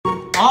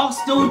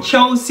Arsenal,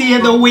 Chelsea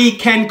at the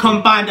weekend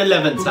combined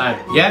 11 time,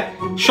 yeah?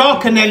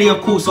 Sharkanelli,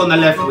 of course, on the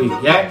left wing,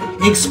 yeah?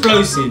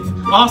 Explosive.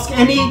 Ask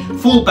any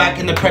fullback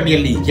in the Premier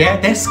League, yeah?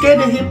 They're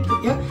scared of him,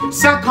 yeah?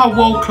 Saka,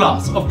 world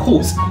class, of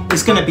course,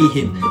 it's gonna be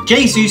him.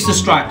 Jesus, the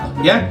striker,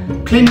 yeah?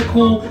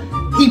 Clinical,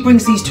 he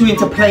brings these two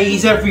into play,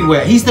 he's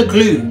everywhere, he's the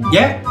glue,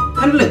 yeah?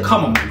 And look,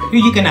 come on, man, who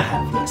you gonna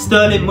have? Like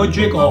Sterling,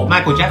 Mudryk, or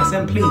Michael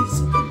Jackson,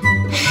 please?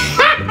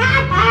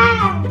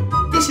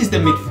 This is the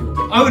midfield.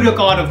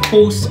 Odegaard, of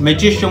course,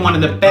 magician, one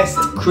of the best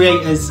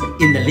creators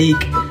in the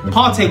league.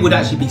 Partey would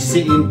actually be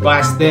sitting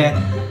right there.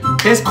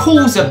 There's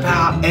calls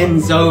about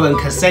Enzo and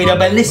Casado,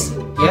 but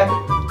listen, yeah?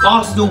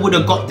 Arsenal would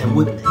have got them,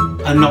 wouldn't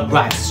they? And not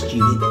Rice,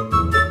 stupid.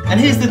 And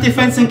here's the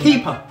defence and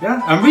keeper,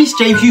 yeah? And Reece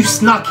James, you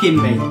snuck in,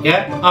 mate,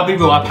 yeah? I'll be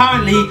real,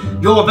 apparently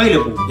you're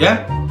available,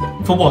 yeah?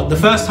 For what, the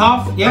first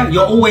half? Yeah,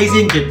 you're always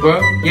injured, bro.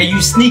 Yeah,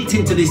 you sneaked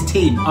into this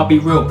team, I'll be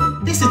real.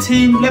 This is a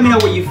team, let me know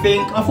what you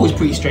think. I thought it was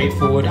pretty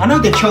straightforward. I know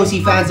the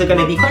Chelsea fans are going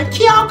to be going,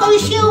 Thiago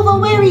Silva,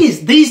 where he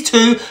is? These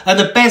two are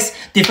the best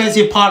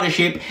defensive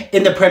partnership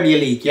in the Premier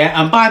League, yeah?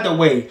 And by the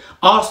way,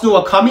 Arsenal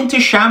are coming to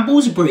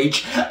Shambles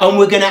Bridge and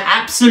we're going to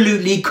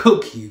absolutely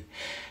cook you.